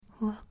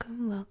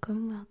Welcome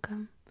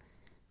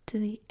to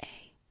the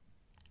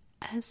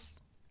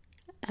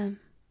ASMR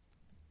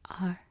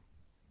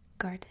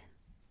Garden.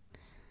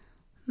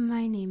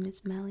 My name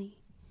is Melly,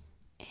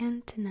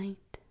 and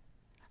tonight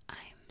I'm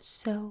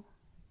so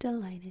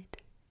delighted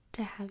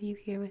to have you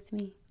here with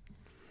me.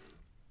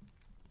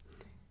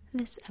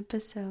 This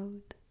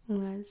episode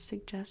was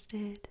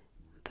suggested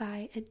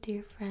by a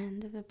dear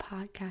friend of the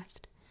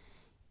podcast,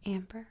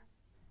 Amber.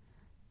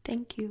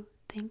 Thank you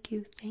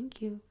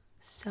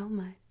so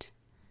much.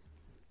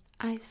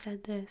 I've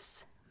said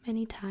this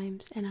many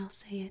times, and I'll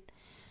say it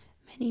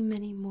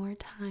many more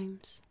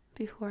times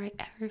before I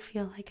ever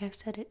feel like I've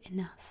said it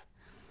enough.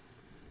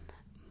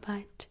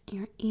 But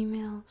your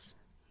emails,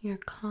 your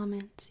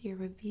comments, your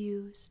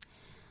reviews,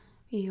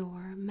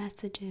 your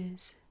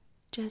messages,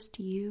 just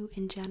you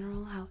in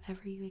general,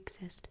 however you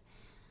exist,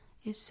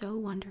 is so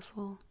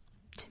wonderful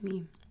to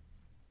me.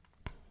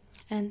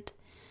 And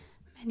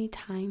many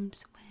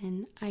times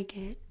when I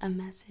get a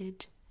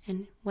message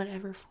in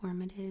whatever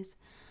form it is,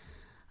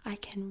 I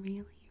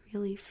can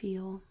really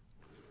feel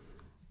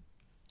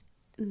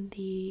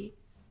the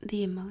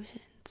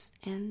emotions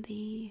and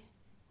the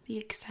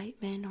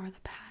excitement or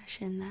the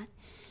passion that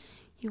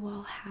you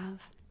all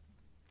have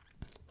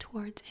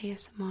towards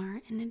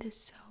ASMR, and it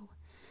is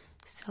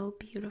so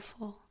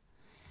beautiful,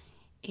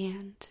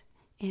 and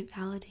it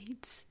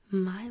validates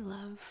my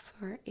love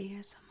for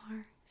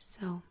ASMR.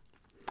 So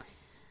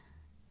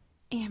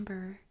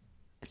Amber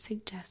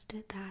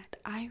suggested that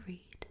I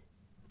read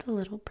The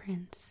Little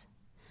Prince.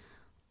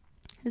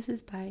 This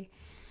is by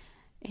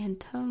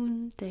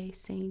Antoine de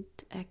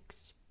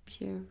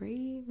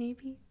Saint-Exupéry,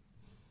 maybe?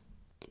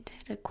 I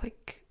did a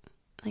quick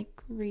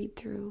read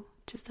through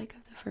just of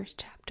the first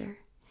chapter,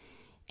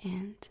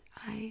 and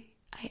I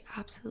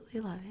absolutely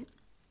love it.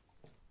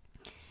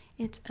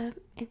 It's a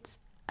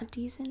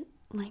decent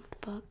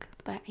length book,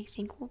 but I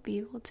think we'll be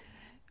able to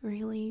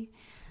really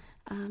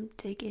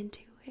dig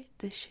into it.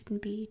 This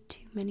shouldn't be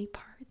too many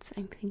parts.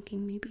 I'm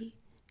thinking maybe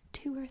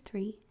 2 or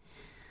 3.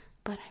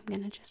 But I'm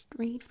going to just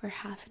read for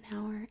half an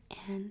hour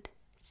and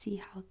see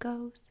how it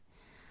goes.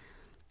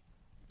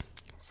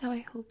 So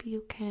I hope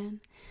you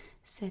can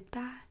sit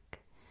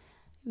back,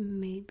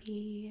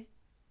 maybe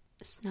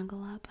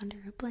snuggle up under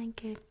a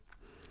blanket,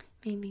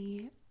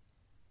 maybe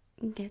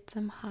get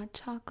some hot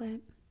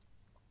chocolate.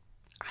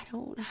 I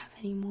don't have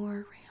any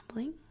more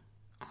rambling,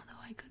 although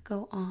I could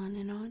go on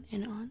and on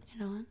and on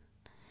and on.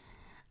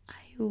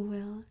 I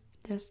will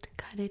just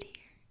cut it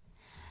here,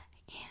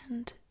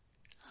 and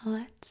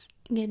let's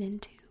get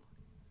into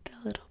The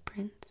Little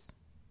Prince.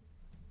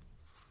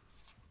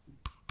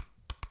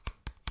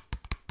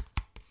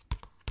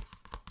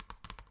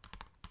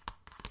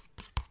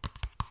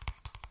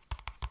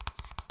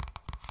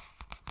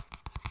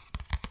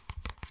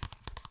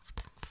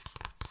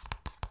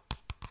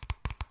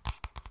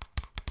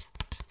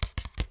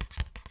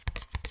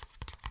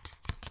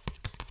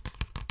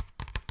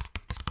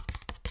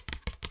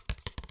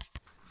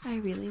 I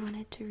really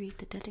wanted to read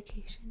the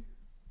dedication.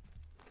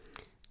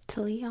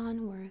 To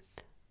Leon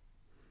Worth,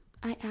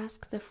 I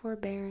ask the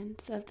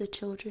forbearance of the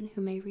children who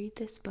may read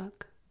this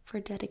book for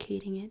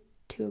dedicating it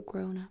to a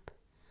grown-up.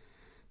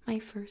 My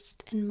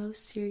first and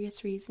most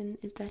serious reason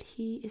is that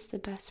he is the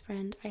best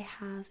friend I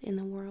have in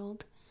the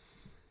world.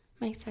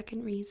 My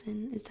second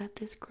reason is that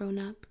this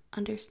grown-up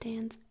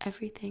understands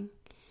everything,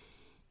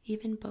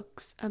 even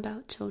books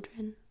about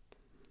children.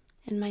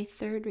 And my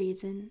third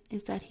reason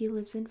is that he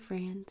lives in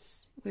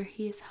France, where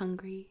he is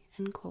hungry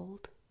and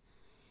cold.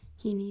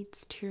 He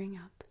needs cheering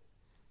up.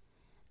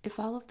 If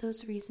all of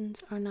those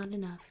reasons are not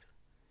enough,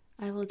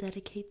 I will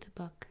dedicate the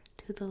book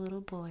to the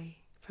little boy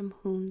from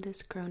whom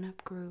this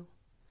grown-up grew.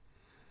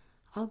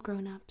 All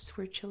grown-ups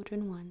were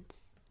children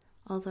once,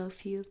 although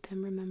few of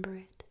them remember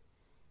it,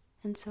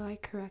 and so I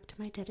correct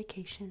my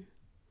dedication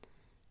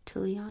to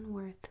Leon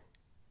Worth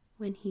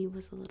when he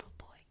was a little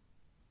boy.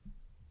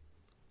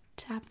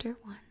 Chapter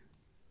 1.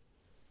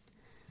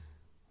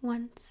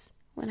 Once,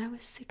 when I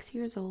was 6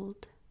 years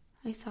old,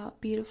 I saw a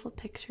beautiful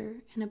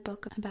picture in a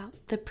book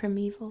about the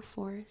primeval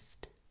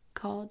forest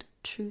called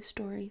True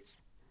Stories.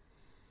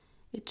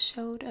 It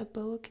showed a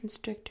boa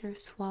constrictor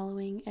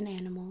swallowing an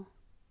animal.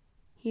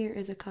 Here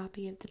is a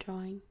copy of the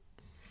drawing.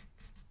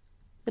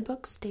 The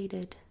book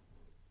stated,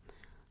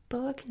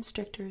 boa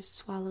constrictors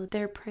swallow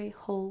their prey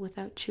whole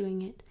without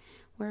chewing it,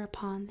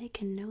 whereupon they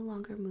can no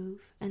longer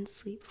move and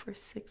sleep for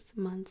 6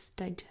 months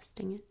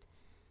digesting it.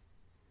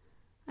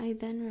 I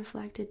then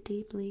reflected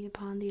deeply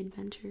upon the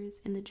adventures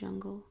in the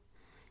jungle,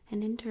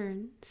 and in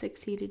turn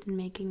succeeded in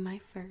making my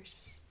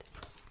first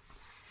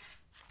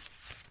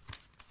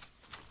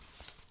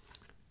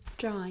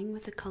drawing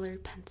with a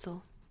colored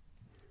pencil.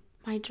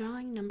 My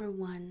drawing number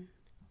 1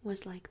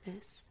 was like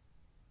this.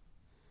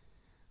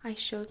 I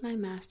showed my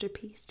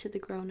masterpiece to the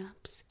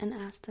grown-ups and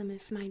asked them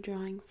if my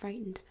drawing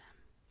frightened them.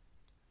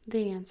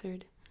 They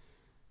answered,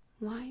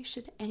 "Why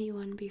should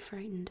anyone be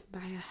frightened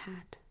by a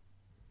hat?"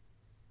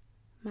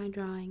 My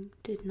drawing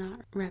did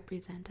not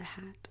represent a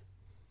hat.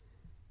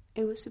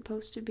 It was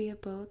supposed to be a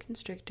boa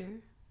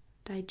constrictor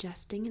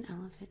digesting an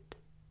elephant.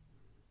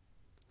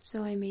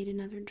 So I made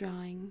another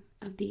drawing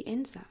of the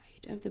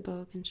inside of the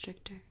boa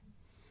constrictor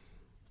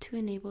to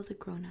enable the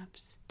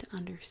grown-ups to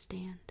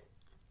understand.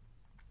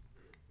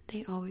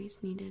 They always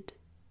needed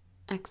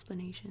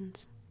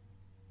explanations.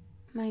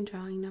 My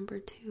drawing number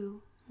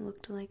 2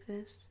 looked like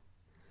this.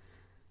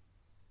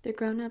 The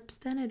grown-ups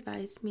then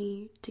advised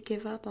me to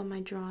give up on my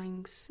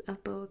drawings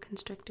of boa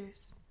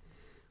constrictors,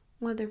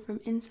 whether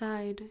from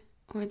inside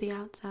or the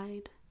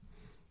outside,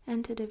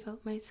 and to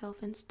devote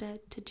myself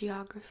instead to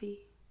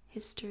geography,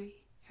 history,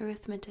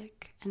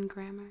 arithmetic, and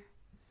grammar.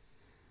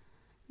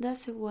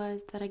 Thus it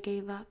was that I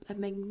gave up a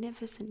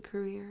magnificent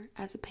career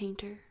as a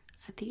painter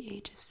at the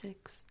age of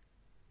 6.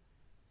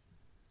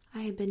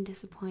 I had been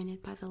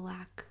disappointed by the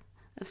lack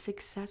of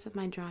success of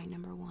my drawing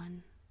number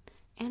 1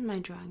 and my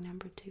drawing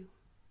number 2.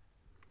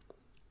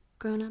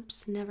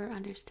 Grown-ups never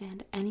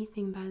understand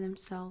anything by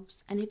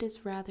themselves, and it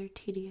is rather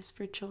tedious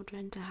for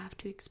children to have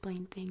to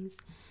explain things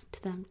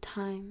to them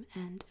time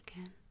and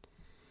again.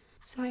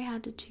 So I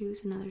had to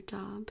choose another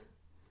job,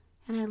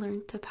 and I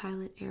learned to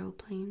pilot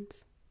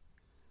aeroplanes.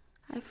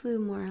 I flew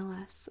more or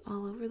less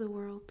all over the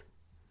world,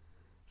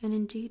 and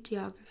indeed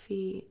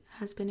geography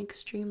has been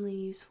extremely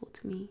useful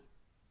to me.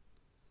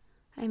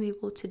 I am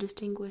able to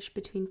distinguish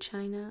between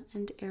China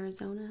and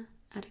Arizona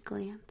at a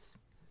glance.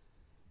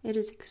 It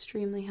is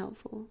extremely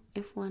helpful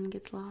if one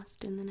gets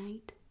lost in the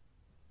night.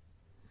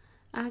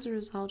 As a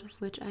result of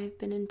which I have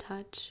been in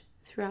touch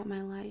throughout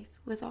my life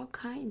with all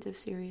kinds of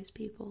serious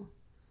people.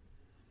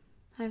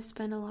 I have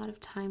spent a lot of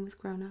time with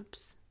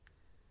grown-ups.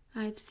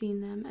 I have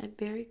seen them at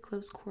very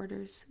close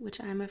quarters, which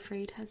I am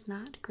afraid has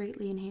not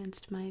greatly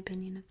enhanced my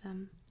opinion of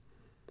them.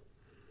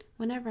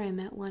 Whenever I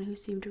met one who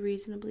seemed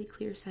reasonably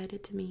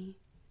clear-sighted to me,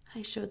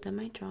 I showed them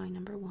my drawing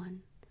number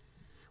 1,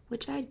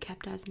 which I had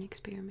kept as an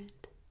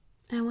experiment.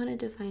 I wanted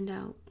to find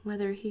out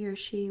whether he or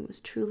she was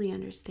truly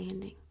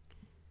understanding,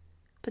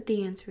 but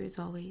the answer is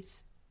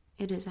always,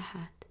 it is a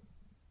hat.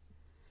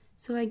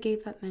 So I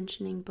gave up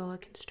mentioning boa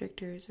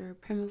constrictors or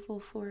primeval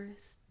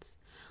forests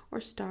or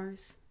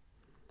stars.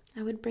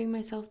 I would bring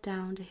myself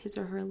down to his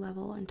or her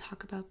level and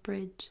talk about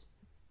bridge,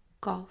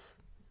 golf,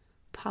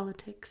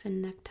 politics,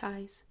 and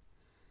neckties,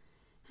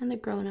 and the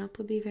grown-up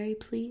would be very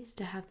pleased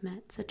to have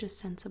met such a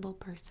sensible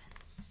person.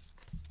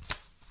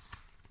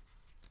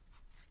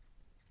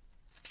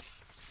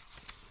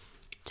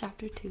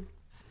 Chapter 2.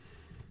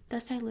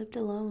 Thus I lived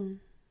alone,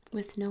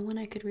 with no one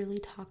I could really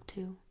talk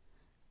to,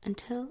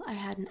 until I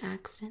had an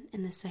accident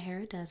in the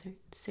Sahara Desert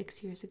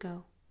 6 years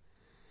ago.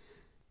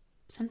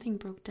 Something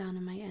broke down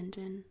in my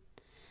engine,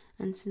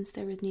 and since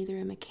there was neither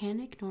a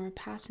mechanic nor a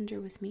passenger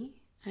with me,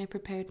 I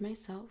prepared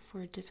myself for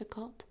a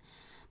difficult,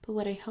 but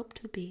what I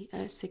hoped would be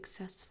a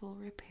successful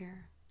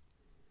repair.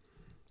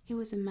 It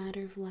was a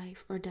matter of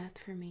life or death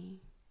for me.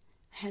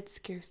 I had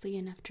scarcely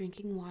enough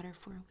drinking water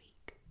for a week.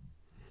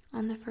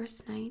 On the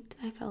first night,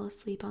 I fell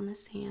asleep on the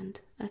sand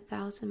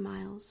 1,000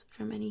 miles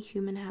from any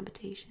human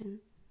habitation.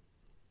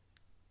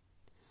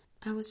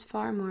 I was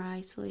far more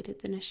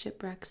isolated than a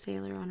shipwrecked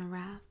sailor on a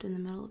raft in the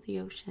middle of the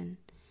ocean,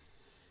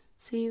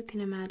 so you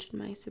can imagine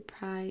my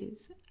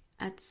surprise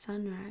at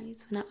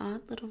sunrise when an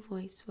odd little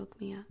voice woke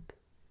me up.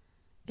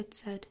 It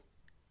said,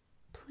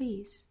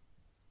 "Please,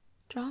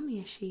 draw me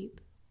a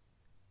sheep."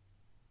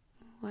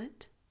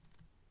 What?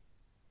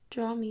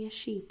 Draw me a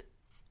sheep.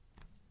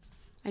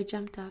 I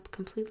jumped up,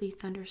 completely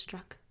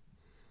thunderstruck.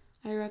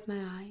 I rubbed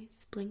my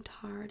eyes, blinked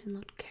hard, and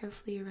looked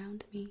carefully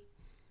around me,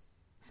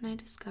 and I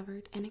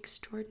discovered an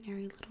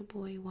extraordinary little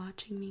boy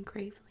watching me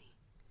gravely.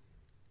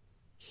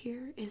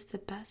 Here is the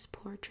best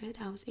portrait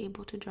I was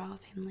able to draw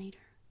of him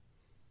later.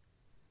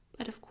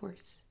 But of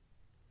course,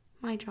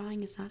 my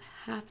drawing is not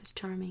half as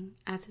charming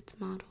as its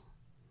model.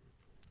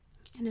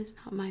 It is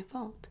not my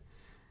fault.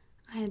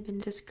 I had been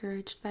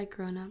discouraged by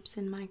grown-ups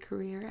in my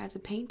career as a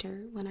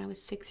painter when I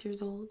was 6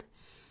 years old,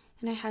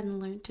 and I hadn't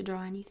learned to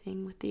draw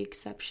anything with the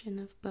exception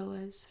of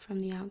boas from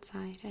the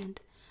outside and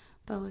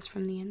boas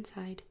from the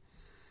inside.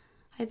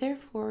 I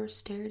therefore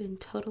stared in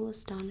total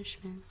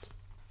astonishment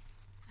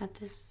at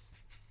this.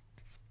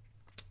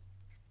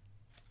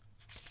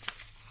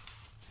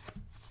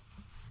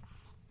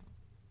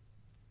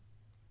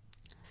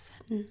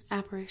 Sudden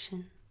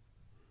apparition.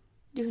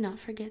 Do not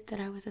forget that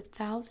I was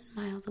 1,000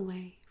 miles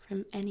away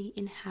from any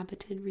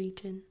inhabited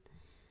region.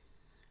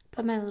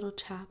 But my little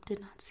chap did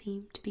not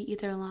seem to be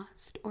either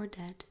lost or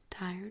dead,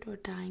 tired or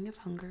dying of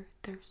hunger,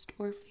 thirst,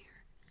 or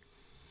fear.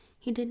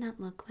 He did not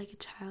look like a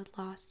child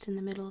lost in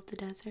the middle of the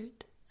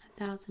desert,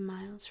 1,000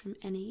 miles from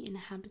any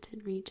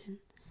inhabited region.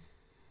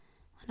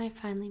 When I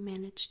finally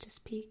managed to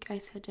speak, I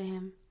said to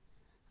him,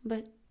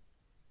 "But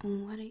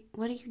what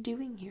are you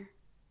doing here?"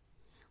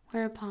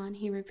 Whereupon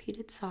he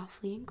repeated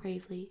softly and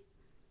gravely,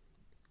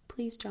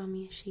 "Please draw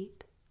me a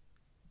sheep."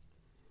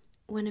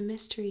 When a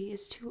mystery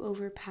is too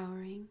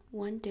overpowering,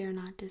 one dare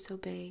not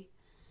disobey.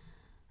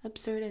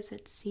 Absurd as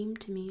it seemed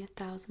to me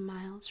 1,000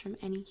 miles from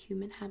any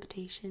human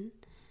habitation,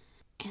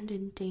 and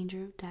in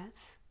danger of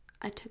death,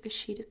 I took a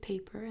sheet of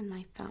paper and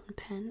my fountain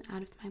pen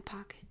out of my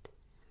pocket.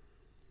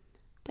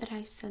 But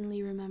I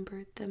suddenly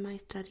remembered that my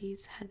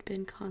studies had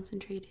been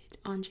concentrated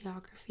on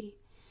geography,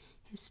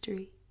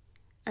 history,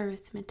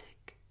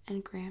 arithmetic,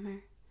 and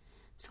grammar,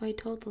 so I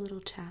told the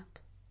little chap,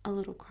 a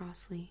little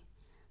crossly,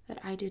 that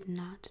I did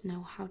not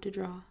know how to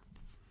draw.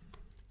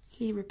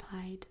 He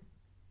replied,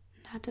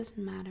 "That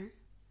doesn't matter.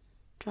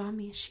 Draw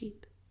me a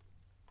sheep."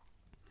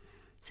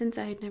 Since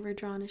I had never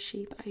drawn a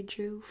sheep, I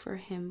drew for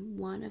him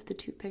one of the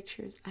two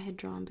pictures I had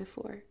drawn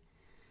before,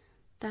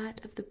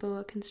 that of the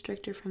boa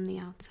constrictor from the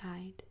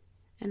outside,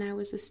 and I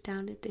was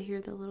astounded to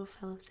hear the little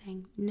fellow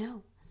saying,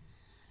 "No,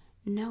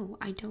 no,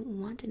 I don't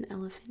want an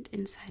elephant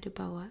inside a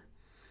boa.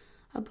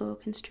 A boa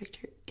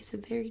constrictor is a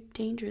very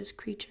dangerous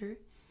creature,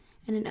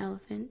 and an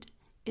elephant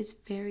is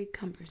very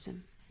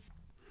cumbersome.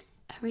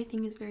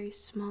 Everything is very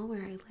small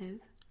where I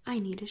live. I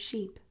need a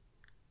sheep.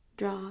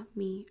 Draw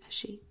me a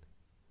sheep."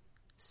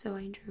 So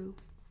I drew.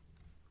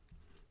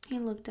 He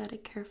looked at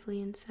it carefully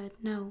and said,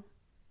 "No,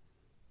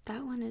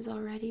 that one is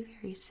already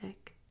very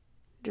sick.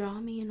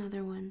 Draw me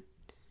another one."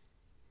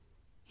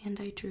 And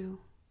I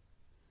drew.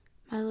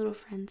 My little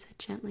friend said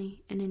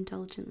gently and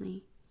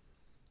indulgently,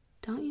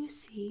 "Don't you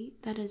see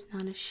that is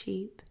not a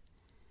sheep?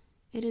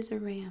 It is a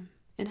ram.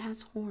 It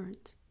has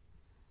horns."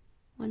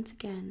 Once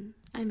again,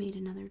 I made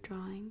another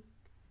drawing,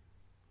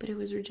 but it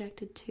was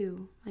rejected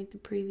too, like the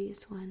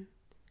previous one.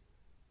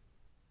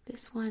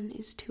 "This one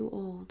is too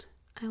old.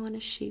 I want a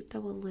sheep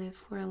that will live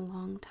for a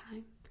long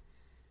time."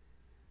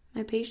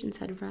 My patience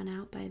had run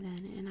out by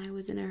then, and I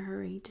was in a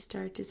hurry to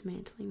start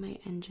dismantling my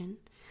engine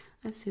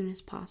as soon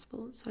as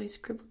possible, so I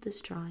scribbled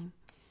this drawing.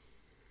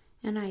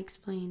 And I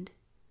explained,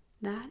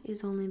 "That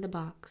is only the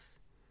box.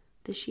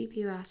 The sheep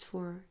you asked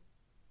for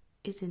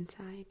is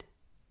inside."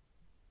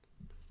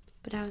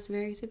 But I was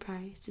very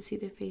surprised to see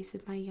the face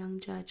of my young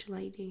judge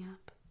lighting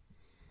up.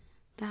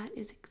 "That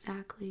is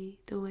exactly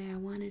the way I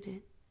wanted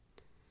it.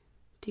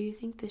 Do you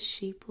think the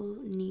sheep will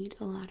need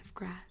a lot of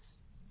grass?"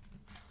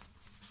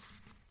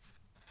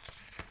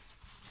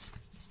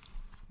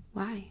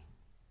 "Why?"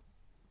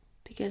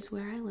 "Because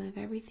where I live,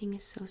 everything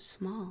is so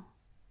small.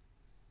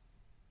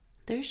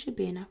 There should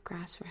be enough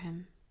grass for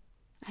him.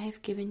 I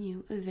have given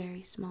you a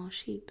very small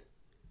sheep."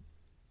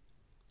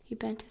 He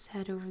bent his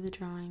head over the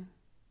drawing.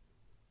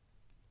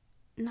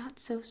 "Not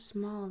so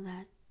small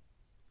that...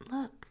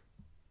 Look,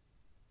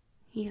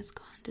 he has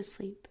gone to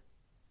sleep."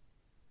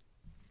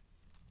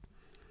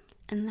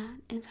 And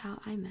that is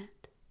how I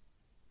met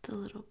the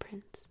little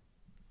prince.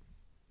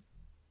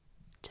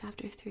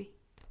 Chapter 3.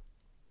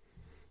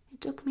 It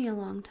took me a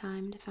long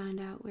time to find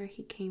out where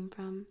he came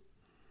from.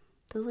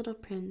 The little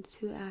prince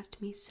who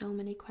asked me so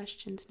many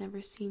questions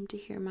never seemed to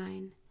hear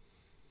mine.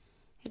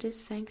 It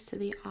is thanks to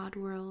the odd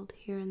world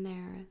here and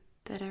there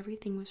that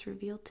everything was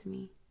revealed to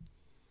me.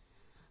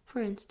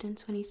 For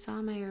instance, when he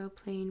saw my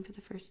aeroplane for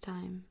the first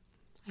time,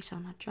 I shall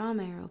not draw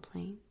my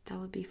aeroplane, that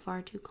would be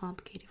far too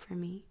complicated for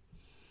me.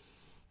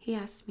 He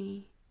asked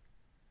me,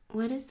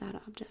 "What is that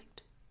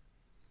object?"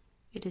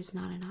 "It is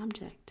not an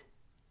object.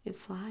 It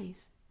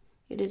flies.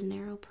 It is an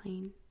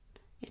aeroplane.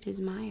 It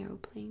is my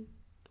aeroplane."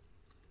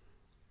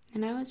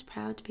 And I was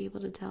proud to be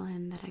able to tell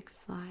him that I could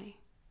fly.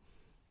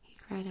 He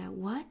cried out,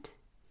 "What?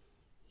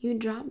 You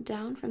dropped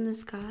down from the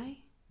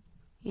sky?"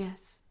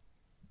 "Yes,"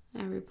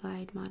 I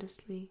replied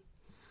modestly.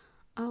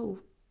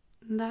 "Oh,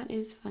 that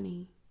is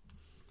funny."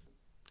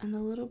 And the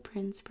little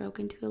prince broke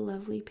into a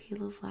lovely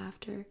peal of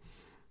laughter,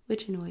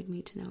 which annoyed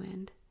me to no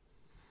end.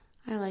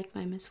 I like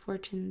my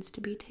misfortunes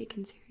to be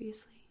taken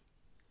seriously.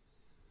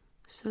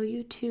 "So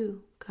you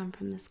too come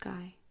from the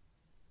sky?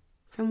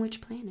 From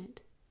which planet?"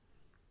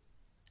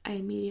 I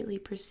immediately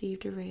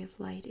perceived a ray of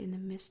light in the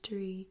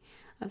mystery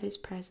of his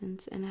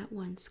presence and at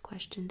once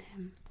questioned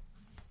him.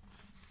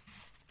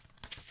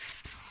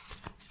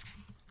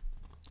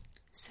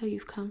 "So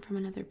you've come from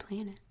another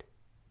planet?"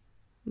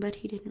 But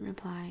he didn't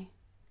reply.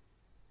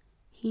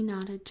 He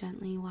nodded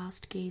gently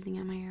whilst gazing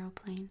at my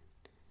aeroplane.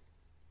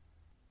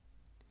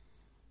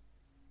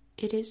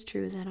 "It is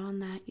true that on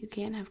that you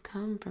can't have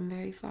come from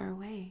very far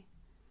away."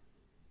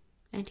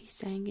 And he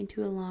sank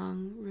into a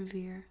long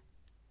reverie.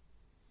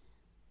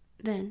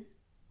 Then,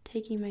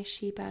 taking my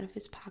sheep out of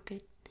his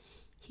pocket,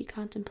 he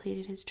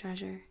contemplated his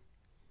treasure.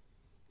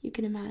 You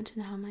can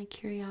imagine how my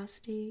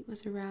curiosity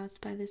was aroused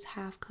by this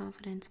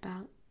half-confidence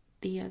about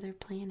the other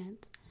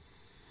planets.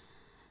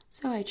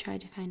 So I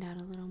tried to find out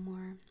a little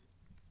more.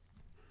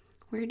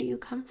 "Where do you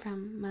come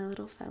from, my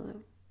little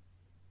fellow?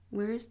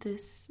 Where is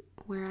this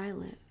where I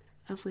live,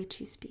 of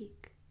which you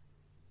speak?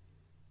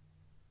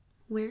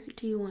 Where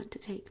do you want to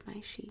take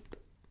my sheep?"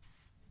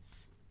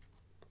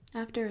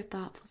 After a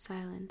thoughtful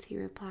silence, he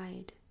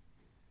replied,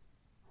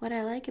 "What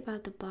I like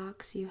about the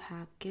box you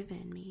have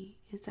given me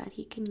is that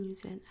he can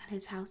use it at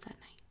his house at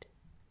night."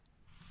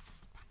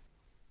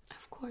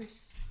 "Of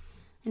course,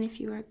 and if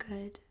you are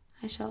good,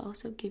 I shall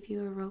also give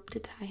you a rope to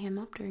tie him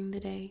up during the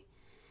day,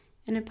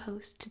 and a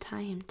post to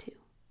tie him to."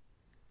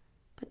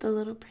 But the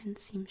little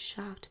prince seemed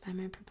shocked by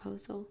my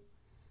proposal.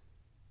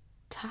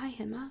 "Tie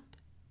him up?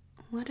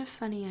 What a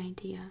funny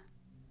idea.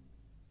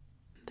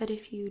 But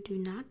if you do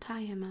not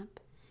tie him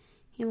up,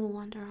 he will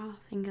wander off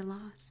and get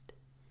lost."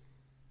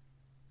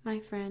 My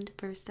friend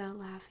burst out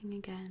laughing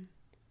again.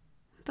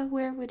 "But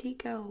where would he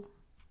go?"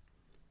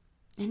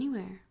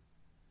 Anywhere.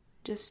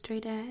 Just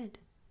straight ahead.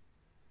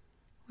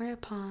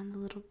 Whereupon the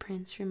little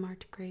prince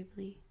remarked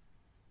gravely,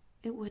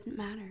 "It wouldn't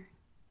matter.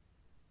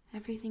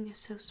 Everything is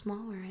so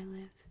small where I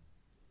live."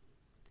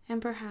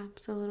 And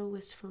perhaps a little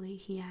wistfully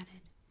he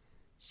added,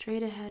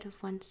 "Straight ahead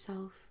of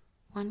oneself,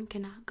 one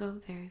cannot go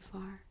very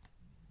far."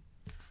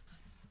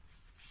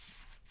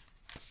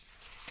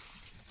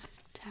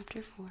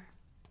 Chapter 4.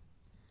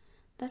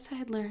 Thus I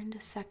had learned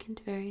a second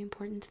very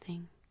important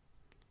thing,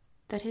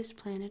 that his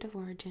planet of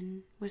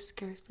origin was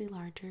scarcely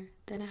larger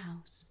than a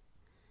house.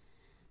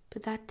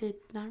 But that did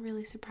not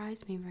really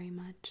surprise me very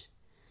much.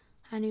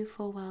 I knew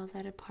full well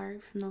that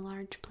apart from the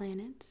large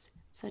planets,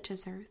 such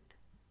as Earth,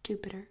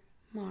 Jupiter,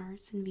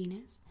 Mars, and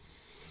Venus,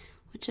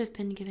 which have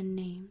been given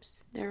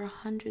names, there are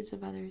hundreds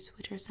of others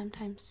which are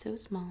sometimes so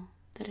small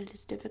that it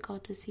is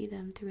difficult to see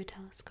them through a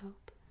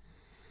telescope.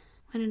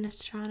 When an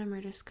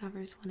astronomer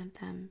discovers one of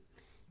them,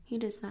 he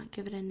does not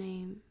give it a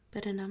name,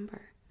 but a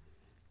number.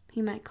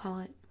 He might call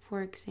it,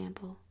 for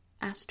example,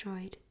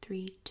 Asteroid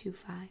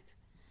 325.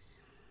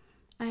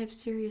 I have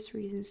serious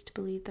reasons to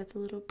believe that the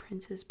little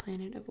prince's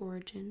planet of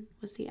origin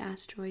was the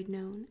asteroid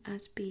known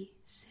as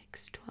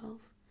B612.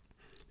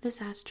 This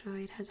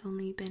asteroid has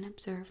only been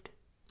observed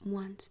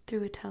once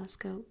through a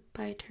telescope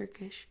by a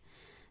Turkish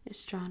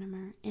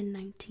astronomer in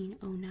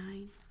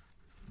 1909.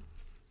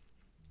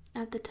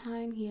 At the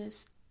time,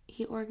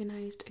 he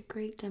organized a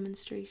great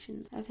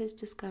demonstration of his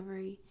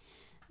discovery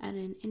at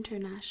an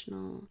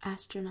international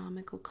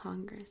astronomical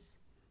congress,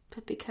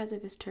 but because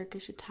of his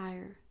Turkish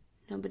attire,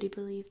 nobody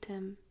believed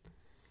him.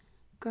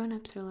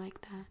 Grown-ups are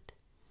like that.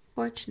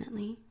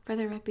 Fortunately for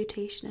the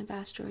reputation of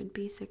asteroid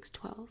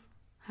B612,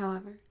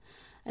 however,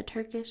 a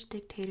Turkish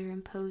dictator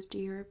imposed a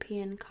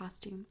European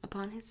costume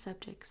upon his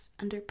subjects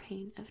under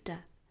pain of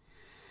death.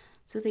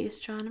 So the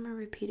astronomer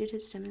repeated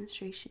his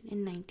demonstration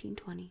in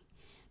 1920,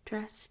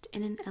 dressed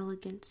in an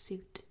elegant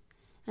suit,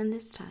 and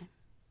this time,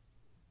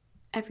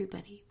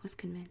 everybody was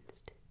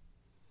convinced.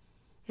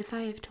 If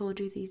I have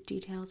told you these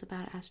details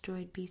about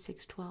asteroid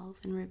B612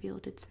 and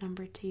revealed its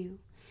number to you,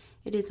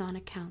 it is on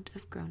account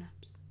of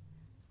grown-ups.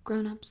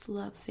 Grown-ups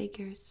love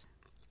figures.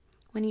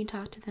 When you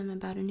talk to them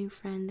about a new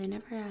friend, they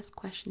never ask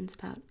questions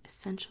about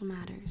essential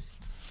matters.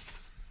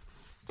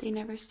 They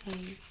never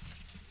say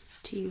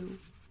to you,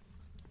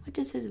 "What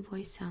does his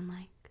voice sound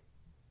like?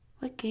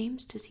 What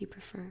games does he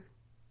prefer?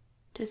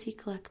 Does he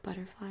collect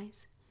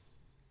butterflies?"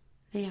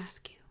 They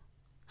ask you,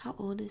 "How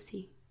old is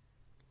he?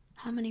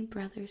 How many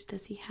brothers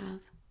does he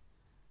have?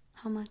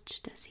 How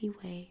much does he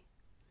weigh?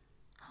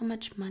 How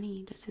much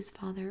money does his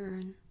father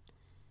earn?"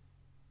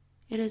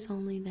 It is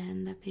only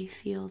then that they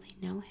feel they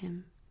know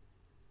him.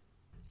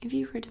 If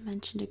you were to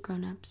mention to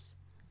grown-ups,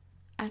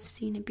 "I've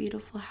seen a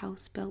beautiful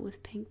house built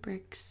with pink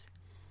bricks,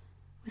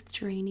 with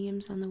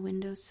geraniums on the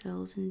window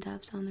sills and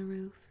doves on the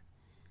roof,"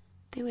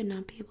 they would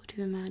not be able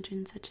to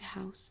imagine such a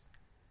house.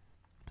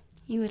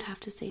 You would have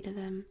to say to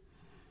them,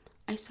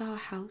 "I saw a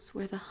house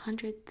worth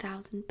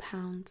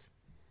 £100,000.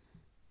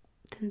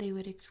 Then they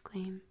would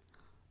exclaim,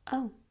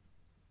 "Oh,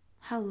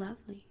 how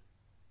lovely."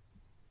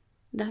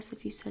 Thus,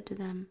 if you said to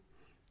them,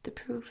 the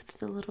proof that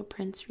the little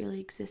prince really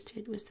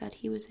existed was that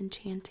he was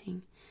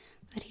enchanting,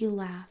 that he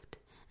laughed,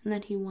 and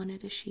that he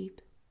wanted a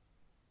sheep.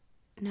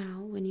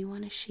 Now, when you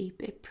want a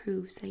sheep, it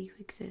proves that you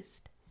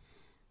exist.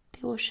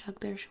 They will shrug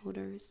their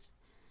shoulders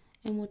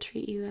and will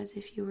treat you as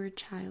if you were a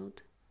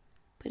child.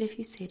 But if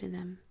you say to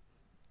them,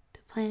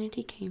 the planet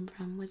he came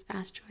from was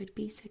asteroid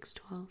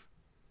B612,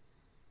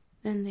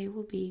 then they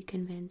will be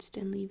convinced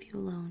and leave you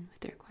alone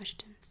with their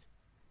questions.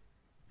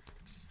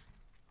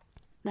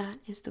 That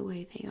is the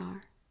way they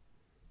are.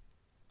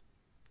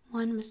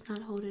 One must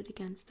not hold it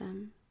against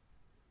them.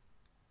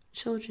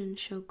 Children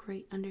show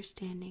great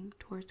understanding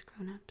towards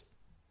grown-ups.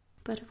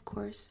 But of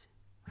course,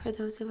 for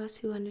those of us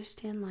who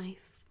understand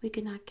life, we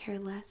could not care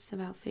less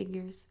about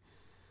figures.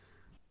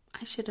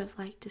 I should have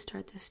liked to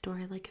start this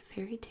story like a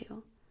fairy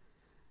tale.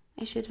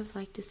 I should have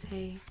liked to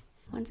say,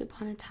 once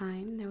upon a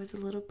time there was a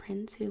little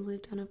prince who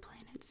lived on a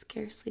planet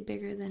scarcely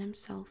bigger than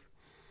himself,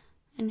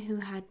 and who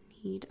had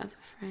need of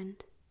a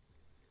friend.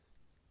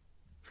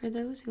 For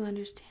those who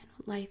understand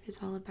what life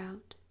is all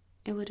about,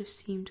 it would have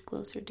seemed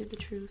closer to the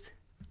truth.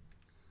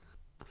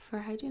 For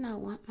I do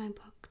not want my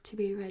book to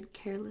be read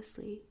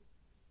carelessly.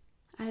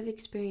 I have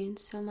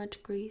experienced so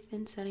much grief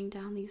in setting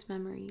down these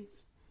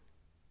memories.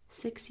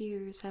 6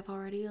 years have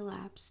already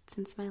elapsed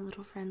since my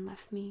little friend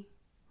left me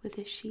with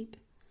his sheep.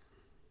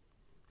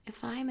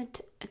 If I am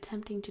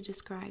attempting to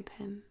describe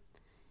him,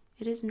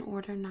 it is in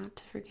order not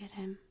to forget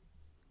him.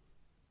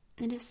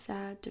 It is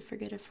sad to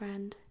forget a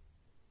friend.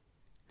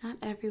 Not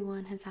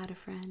everyone has had a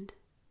friend.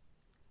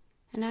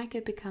 And I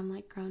could become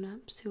like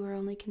grown-ups who are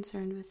only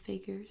concerned with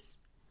figures.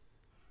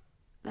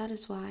 That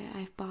is why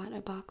I've bought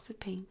a box of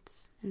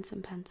paints and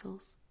some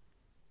pencils.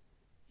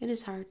 It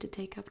is hard to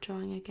take up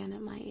drawing again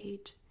at my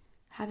age,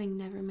 having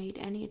never made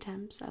any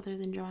attempts other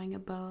than drawing a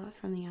boa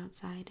from the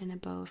outside and a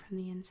boa from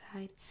the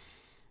inside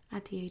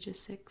at the age of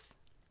 6.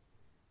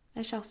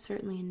 I shall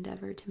certainly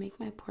endeavor to make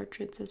my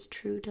portraits as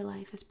true to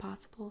life as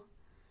possible,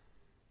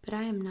 but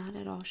I am not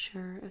at all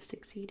sure of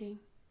succeeding.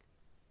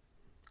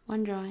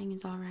 One drawing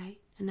is all right,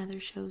 another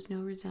shows no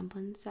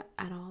resemblance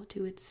at all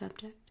to its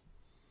subject.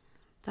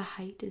 The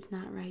height is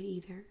not right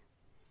either.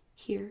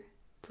 Here,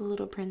 the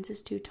little prince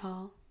is too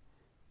tall.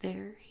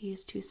 There, he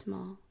is too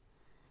small.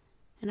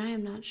 And I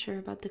am not sure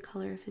about the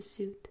color of his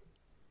suit.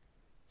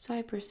 So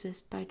I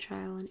persist by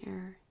trial and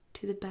error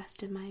to the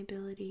best of my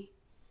ability.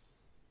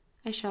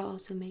 I shall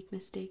also make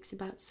mistakes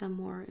about some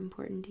more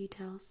important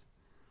details,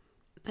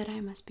 but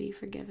I must be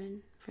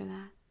forgiven for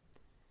that.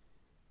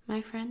 My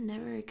friend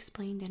never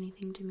explained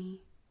anything to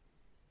me.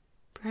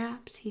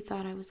 Perhaps he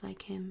thought I was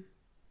like him,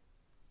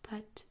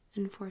 but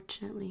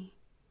unfortunately,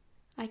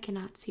 I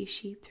cannot see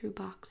sheep through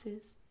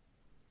boxes.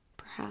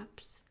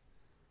 Perhaps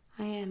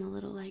I am a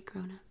little like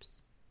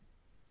grown-ups.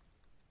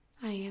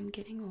 I am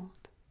getting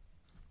old.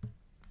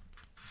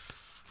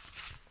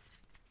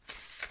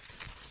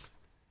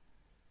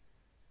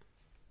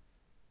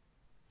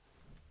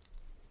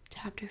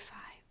 Chapter 5.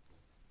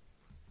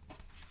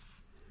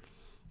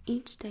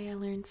 Each day I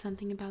learned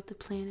something about the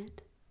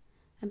planet,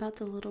 about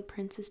the little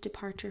prince's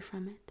departure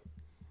from it,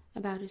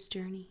 about his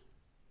journey.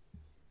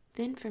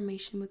 The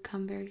information would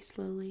come very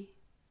slowly,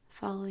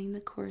 following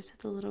the course of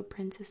the little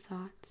prince's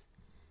thoughts.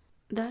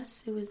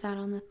 Thus it was that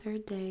on the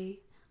third day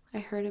I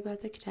heard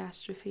about the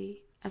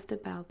catastrophe of the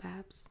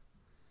baobabs.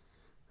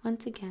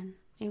 Once again,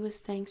 it was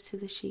thanks to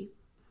the sheep,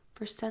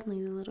 for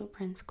suddenly the little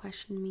prince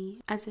questioned me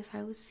as if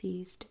I was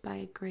seized by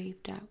a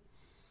grave doubt.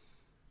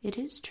 It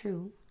is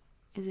true,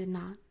 is it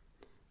not,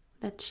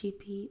 that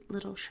sheep eat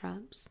little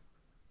shrubs?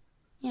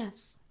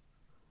 Yes,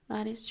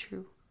 that is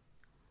true.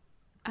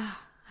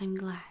 Ah, I'm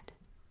glad.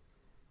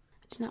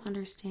 I did not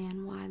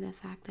understand why the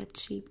fact that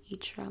sheep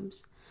eat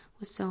shrubs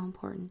was so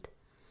important,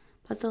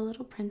 but the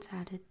little prince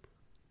added,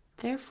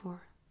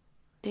 therefore,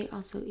 they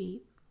also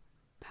eat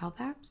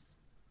baobabs?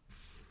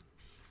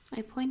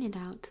 I pointed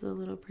out to the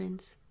little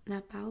prince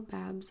that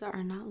baobabs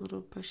are not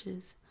little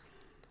bushes,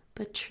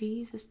 but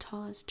trees as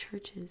tall as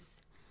churches,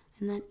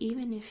 and that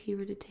even if he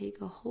were to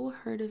take a whole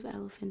herd of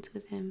elephants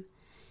with him,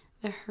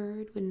 the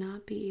herd would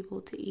not be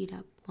able to eat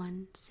up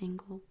one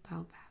single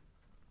baobab.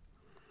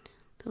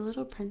 The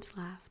little prince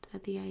laughed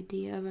at the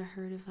idea of a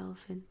herd of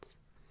elephants.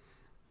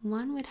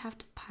 One would have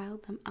to pile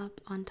them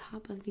up on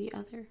top of the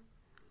other.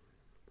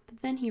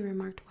 But then he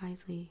remarked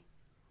wisely,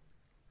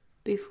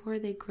 before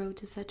they grow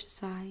to such a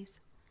size,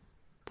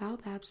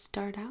 baobabs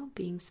start out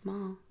being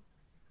small.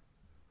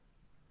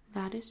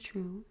 That is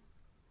true.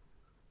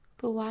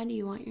 But why do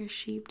you want your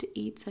sheep to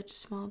eat such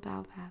small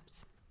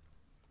baobabs?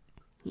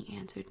 He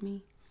answered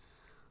me.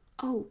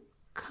 Oh,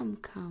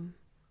 come,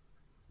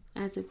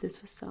 as if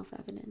this was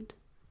self-evident.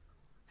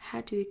 I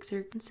had to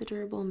exert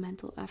considerable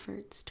mental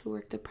efforts to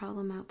work the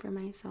problem out for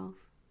myself.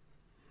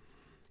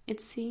 It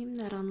seemed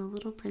that on the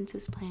little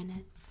prince's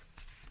planet,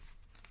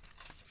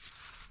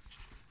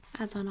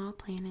 as on all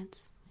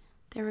planets,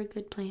 there were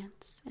good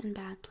plants and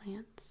bad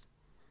plants.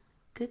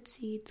 Good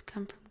seeds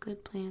come from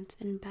good plants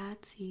and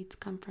bad seeds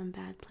come from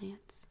bad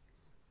plants.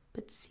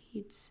 But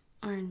seeds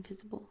are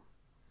invisible.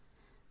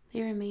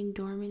 They remain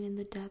dormant in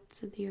the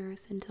depths of the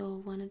earth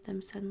until one of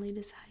them suddenly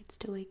decides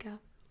to wake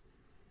up.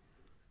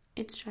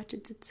 It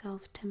stretches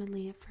itself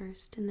timidly at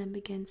first and then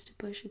begins to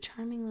push a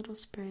charming little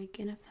sprig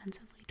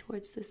inoffensively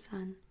towards the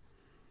sun.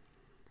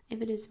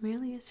 If it is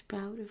merely a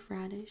sprout of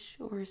radish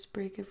or a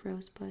sprig of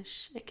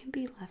rosebush, it can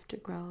be left to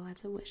grow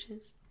as it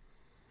wishes.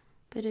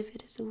 But if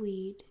it is a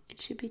weed, it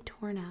should be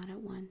torn out at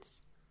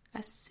once,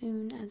 as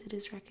soon as it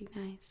is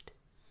recognized.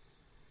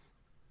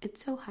 It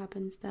so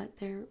happens that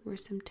there were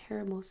some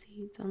terrible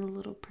seeds on the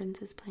little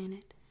prince's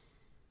planet.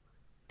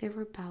 There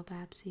were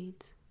baobab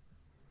seeds.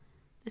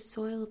 The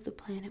soil of the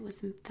planet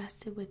was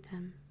infested with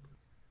them.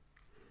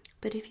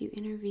 But if you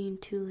intervene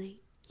too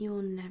late, you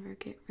will never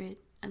get rid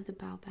of the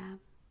baobab.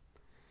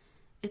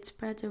 It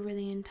spreads over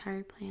the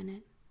entire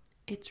planet.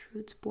 Its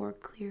roots bore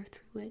clear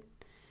through it.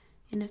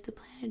 And if the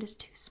planet is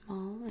too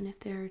small, and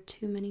if there are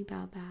too many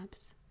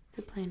baobabs,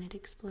 the planet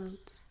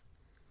explodes.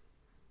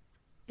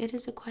 It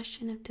is a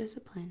question of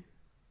discipline,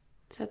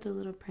 said the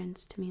little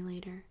prince to me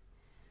later.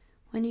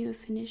 When you have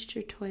finished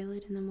your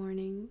toilet in the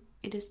morning,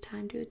 it is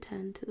time to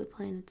attend to the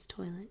planet's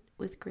toilet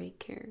with great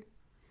care.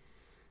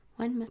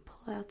 One must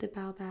pull out the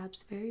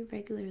baobabs very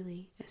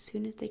regularly as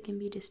soon as they can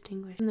be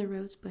distinguished from the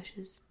rose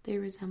bushes they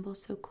resemble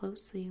so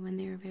closely when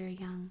they are very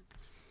young.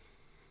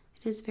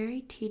 It is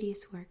very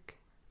tedious work,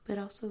 but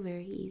also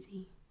very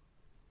easy.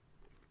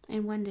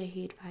 And one day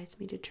he advised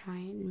me to try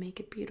and make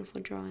a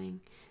beautiful drawing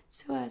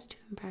so as to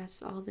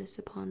impress all this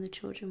upon the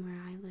children where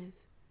I live.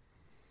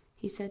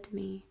 He said to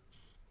me,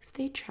 if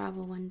they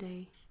travel one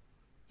day,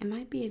 it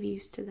might be of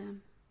use to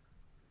them.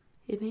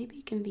 It may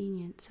be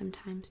convenient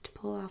sometimes to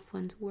pull off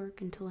one's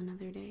work until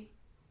another day,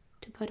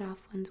 to put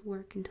off one's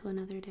work until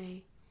another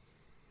day.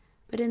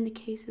 But in the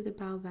case of the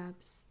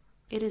baobabs,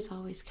 it is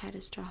always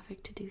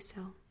catastrophic to do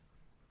so.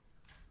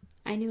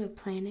 I knew a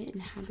planet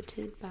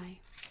inhabited by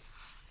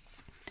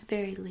a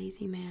very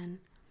lazy man.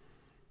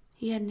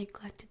 He had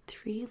neglected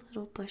 3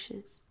 little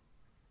bushes.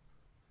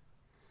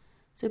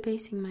 So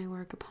basing my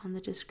work upon the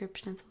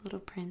description of the little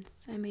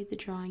prince, I made the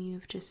drawing you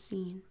have just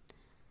seen.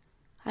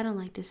 I don't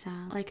like to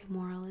sound like a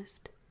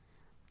moralist,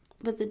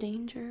 but the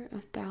danger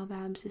of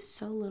baobabs is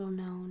so little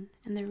known,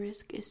 and the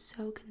risk is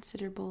so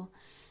considerable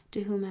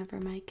to whomever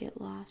might get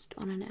lost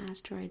on an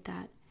asteroid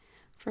that,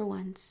 for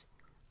once,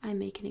 I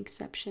make an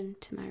exception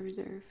to my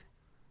reserve.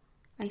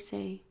 I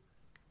say,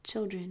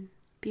 children,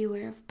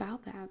 beware of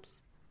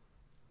baobabs.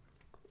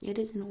 It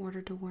is in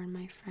order to warn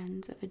my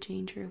friends of a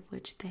danger of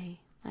which they,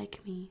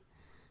 like me,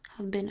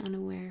 have been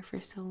unaware for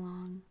so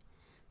long,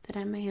 that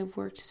I may have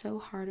worked so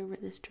hard over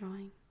this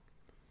drawing.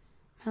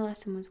 My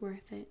lesson was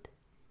worth it.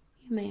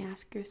 You may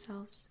ask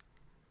yourselves,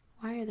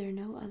 why are there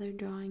no other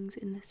drawings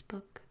in this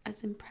book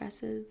as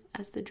impressive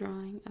as the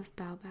drawing of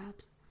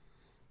baobabs?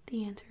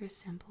 The answer is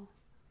simple.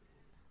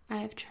 I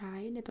have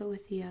tried, but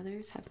with the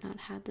others have not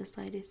had the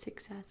slightest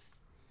success.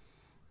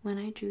 When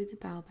I drew the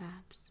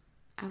baobabs,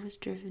 I was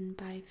driven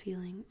by a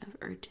feeling of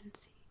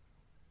urgency.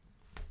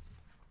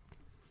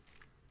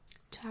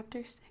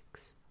 Chapter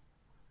 6.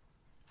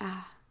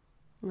 Ah,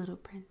 little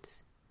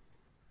prince,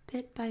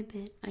 bit by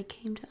bit I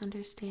came to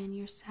understand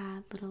your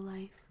sad little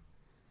life.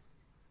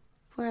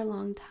 For a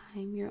long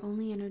time, your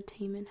only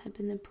entertainment had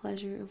been the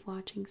pleasure of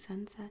watching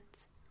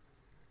sunsets.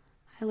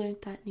 I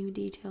learnt that new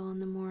detail on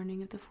the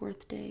morning of the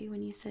 4th day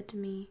when you said to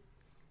me,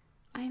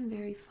 I am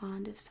very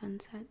fond of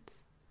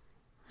sunsets.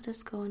 Let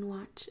us go and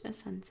watch a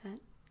sunset.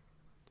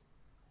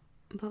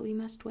 But we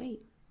must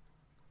wait.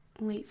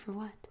 Wait for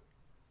what?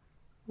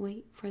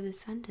 Wait for the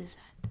sun to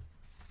set.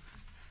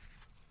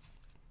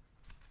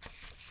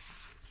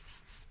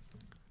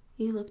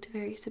 You looked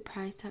very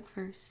surprised at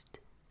first,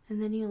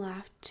 and then you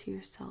laughed to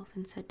yourself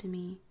and said to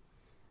me,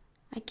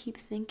 I keep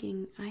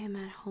thinking I am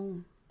at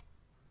home.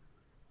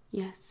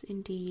 Yes,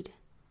 indeed.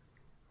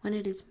 When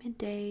it is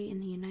midday in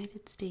the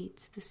United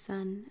States, the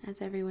sun,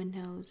 as everyone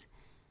knows,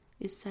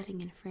 is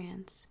setting in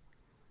France.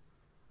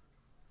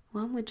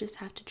 One would just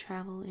have to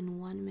travel in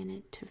 1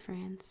 minute to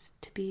France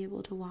to be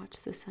able to watch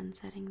the sun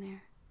setting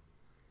there.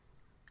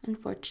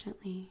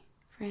 Unfortunately,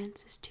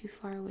 France is too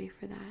far away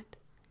for that.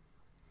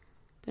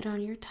 But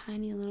on your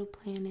tiny little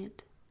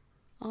planet,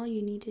 all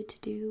you needed to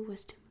do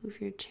was to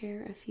move your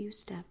chair a few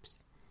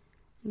steps,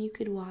 and you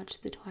could watch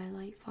the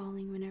twilight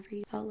falling whenever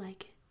you felt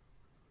like it.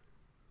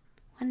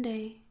 One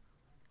day,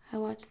 I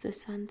watched the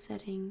sun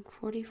setting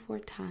 44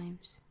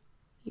 times,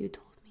 you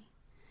told me,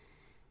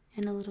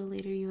 and a little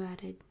later you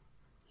added,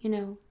 you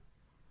know,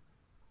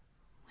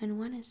 when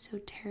one is so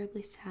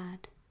terribly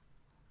sad,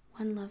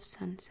 one loves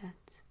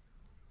sunsets.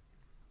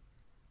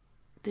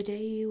 The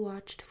day you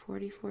watched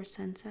 44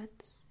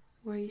 sunsets,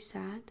 were you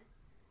sad?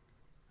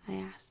 I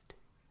asked,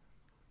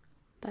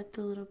 but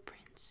the little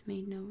prince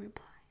made no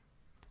reply.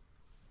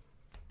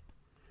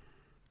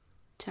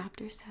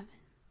 Chapter 7.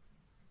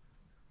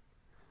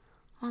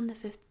 On the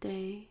 5th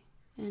day,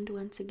 and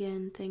once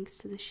again thanks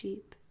to the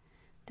sheep,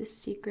 the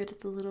secret of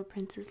the little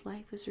prince's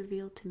life was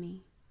revealed to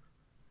me.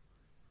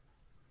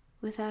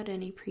 Without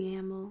any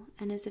preamble,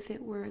 and as if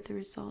it were the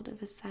result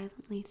of a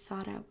silently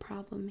thought-out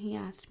problem, he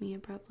asked me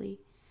abruptly,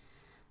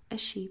 a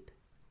sheep,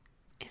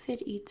 if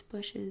it eats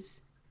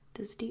bushes,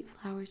 does it eat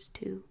flowers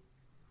too?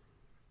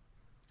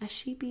 A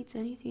sheep eats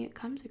anything it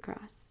comes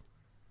across.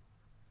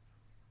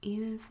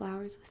 Even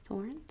flowers with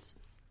thorns?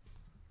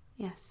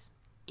 Yes,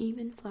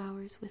 even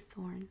flowers with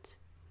thorns.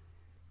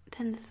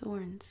 Then the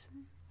thorns,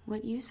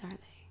 what use are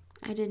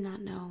they? I did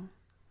not know.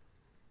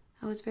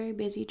 I was very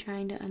busy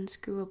trying to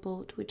unscrew a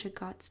bolt which had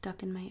got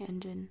stuck in my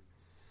engine.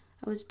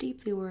 I was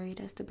deeply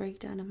worried as the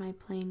breakdown of my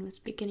plane was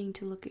beginning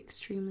to look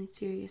extremely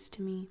serious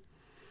to me.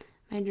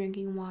 My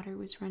drinking water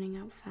was running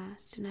out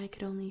fast, and I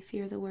could only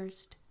fear the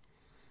worst.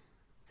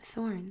 The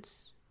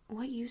thorns,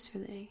 what use are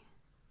they?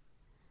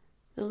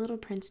 The little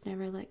prince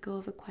never let go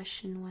of a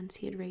question once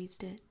he had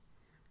raised it.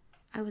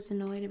 I was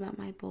annoyed about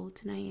my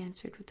bolt, and I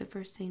answered with the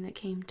first thing that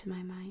came to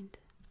my mind.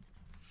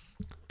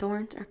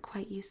 Thorns are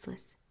quite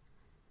useless.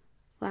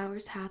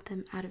 Flowers have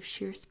them out of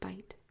sheer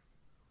spite.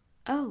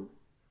 Oh!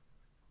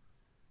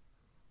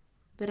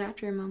 But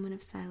after a moment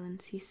of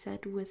silence, he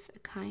said with a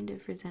kind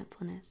of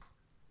resentfulness,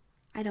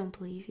 I don't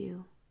believe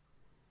you.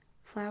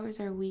 Flowers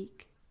are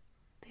weak.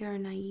 They are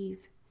naive.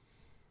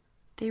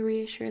 They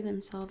reassure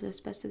themselves as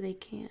best as they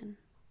can.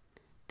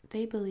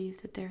 They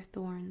believe that their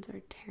thorns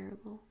are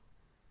terrible.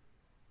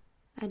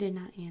 I did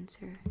not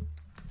answer.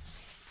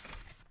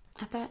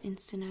 At that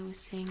instant I was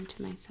saying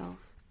to myself,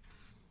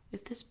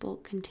 if this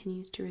bolt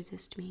continues to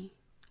resist me,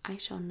 I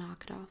shall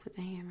knock it off with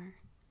a hammer.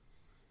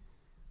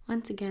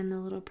 Once again the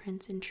little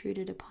prince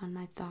intruded upon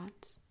my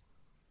thoughts.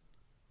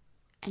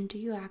 And do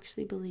you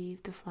actually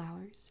believe the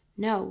flowers?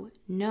 No,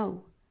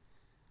 no,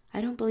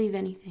 I don't believe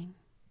anything.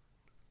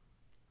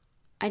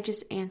 I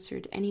just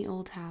answered any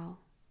old how.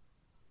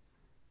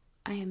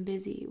 I am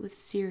busy with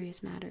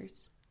serious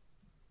matters.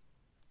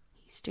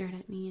 He stared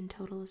at me in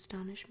total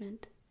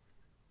astonishment.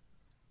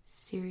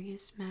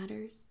 Serious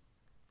matters?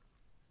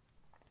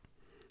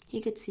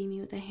 He could see me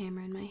with a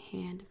hammer in my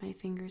hand, my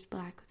fingers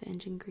black with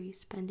engine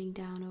grease, bending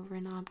down over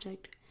an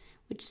object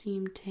which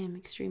seemed to him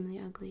extremely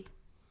ugly.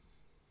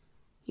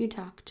 You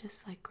talk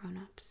just like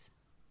grown-ups.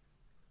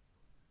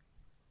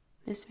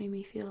 This made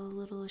me feel a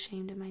little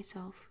ashamed of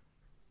myself.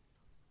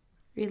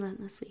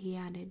 Relentlessly, he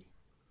added,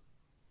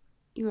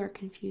 "You are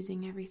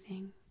confusing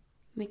everything,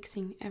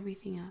 mixing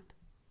everything up."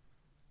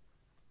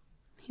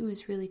 He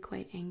was really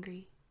quite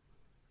angry.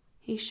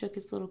 He shook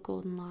his little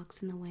golden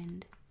locks in the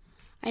wind.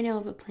 "I know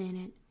of a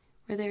planet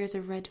where there is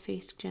a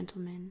red-faced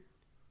gentleman.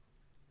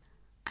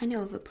 I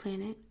know of a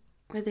planet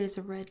where there is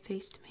a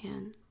red-faced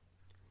man.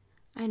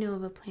 I know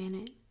of a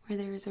planet where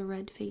there is a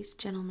red-faced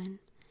gentleman.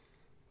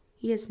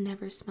 He has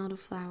never smelled a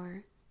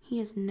flower. He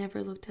has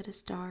never looked at a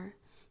star.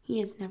 He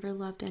has never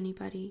loved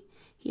anybody.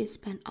 He has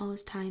spent all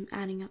his time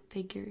adding up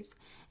figures,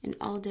 and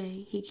all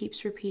day he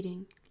keeps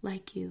repeating,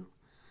 like you,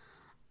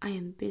 'I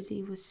am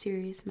busy with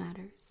serious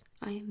matters.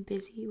 I am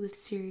busy with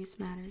serious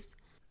matters,'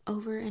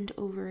 over and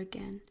over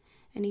again,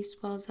 and he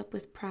swells up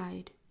with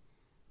pride.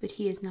 But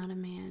he is not a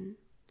man.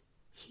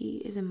 He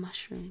is a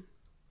mushroom."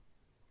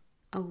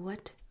 "A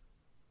what?"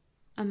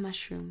 "A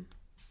mushroom."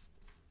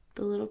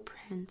 The little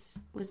prince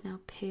was now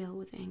pale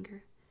with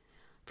anger.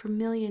 For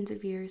millions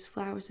of years,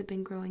 flowers have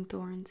been growing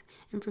thorns,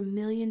 and for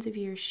millions of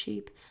years,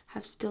 sheep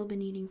have still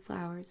been eating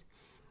flowers.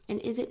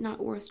 And is it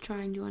not worth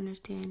trying to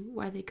understand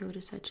why they go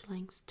to such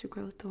lengths to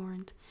grow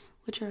thorns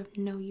which are of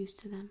no use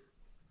to them?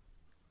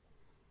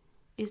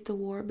 Is the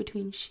war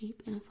between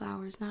sheep and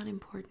flowers not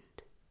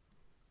important?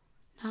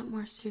 Not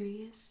more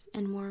serious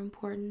and more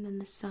important than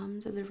the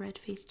sums of the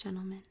red-faced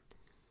gentleman?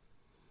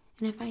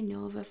 And if I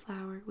know of a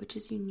flower which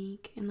is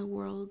unique in the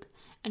world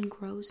and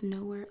grows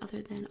nowhere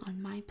other than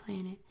on my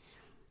planet,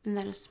 and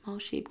that a small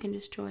sheep can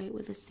destroy it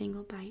with a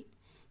single bite,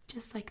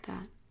 just like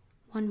that,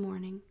 one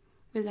morning,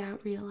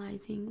 without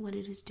realizing what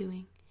it is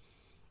doing,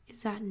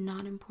 is that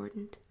not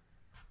important?"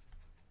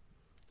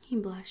 He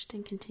blushed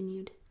and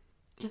continued,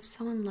 "If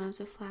someone loves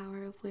a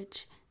flower of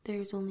which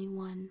there is only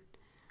one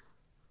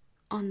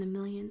on the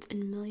millions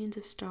and millions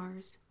of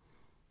stars,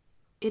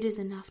 it is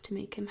enough to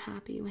make him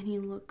happy when he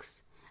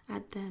looks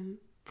at them,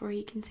 for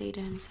he can say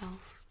to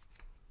himself,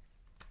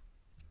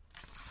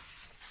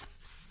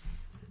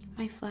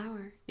 'My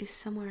flower is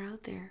somewhere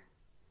out there.'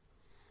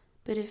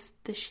 But if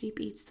the sheep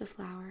eats the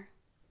flower,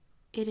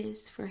 it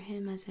is for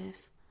him as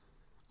if,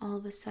 all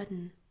of a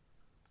sudden,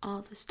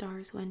 all the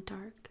stars went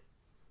dark.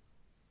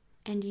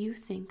 And you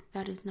think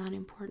that is not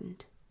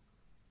important."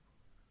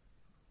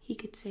 He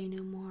could say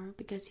no more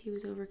because he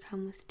was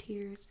overcome with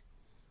tears.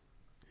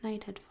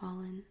 Night had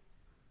fallen.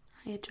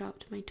 I had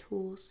dropped my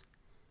tools.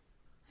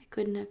 I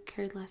couldn't have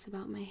cared less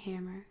about my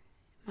hammer,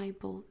 my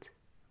bolt,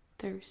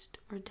 thirst,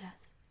 or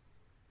death.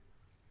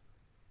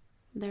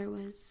 There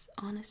was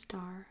on a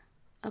star,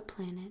 a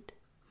planet,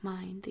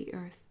 mine, the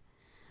earth,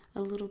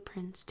 a little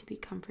prince to be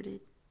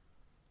comforted.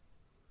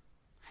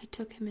 I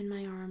took him in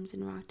my arms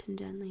and rocked him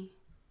gently.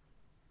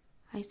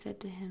 I said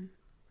to him,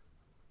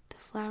 "The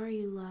flower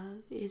you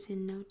love is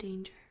in no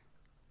danger.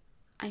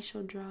 I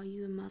shall draw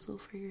you a muzzle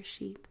for your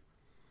sheep.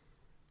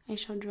 I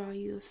shall draw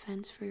you a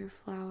fence for your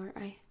flower."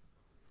 I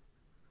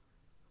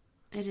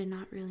did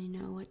not really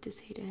know what to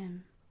say to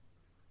him.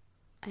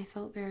 I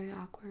felt very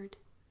awkward.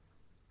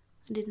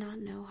 I did not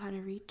know how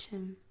to reach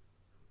him,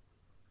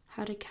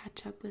 how to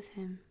catch up with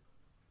him.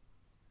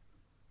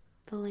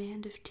 The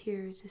land of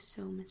tears is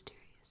so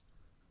mysterious.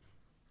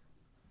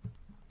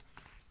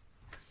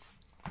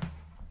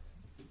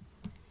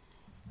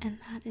 And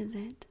that is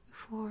it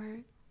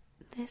for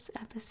this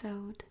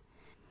episode.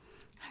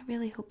 I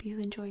really hope you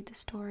enjoyed the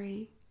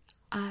story.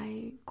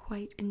 I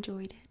quite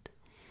enjoyed it.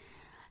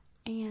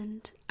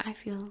 And I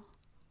feel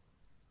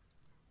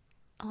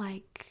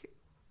like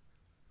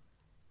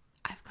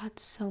I've got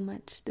so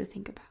much to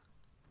think about.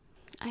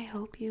 I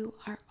hope you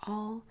are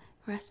all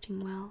resting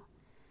well,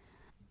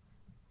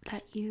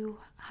 that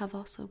you have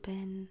also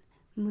been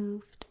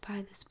moved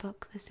by this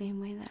book the same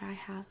way that I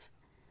have.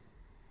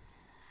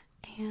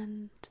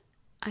 And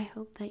I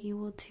hope that you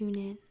will tune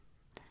in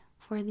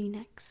for the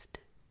next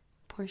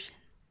portion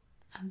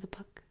of the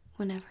book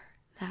whenever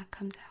that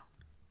comes out.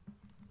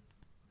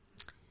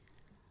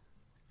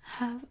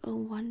 Have a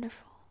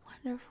wonderful,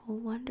 wonderful,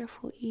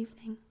 wonderful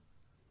evening.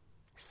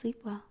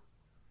 Sleep well,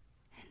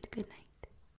 and good night.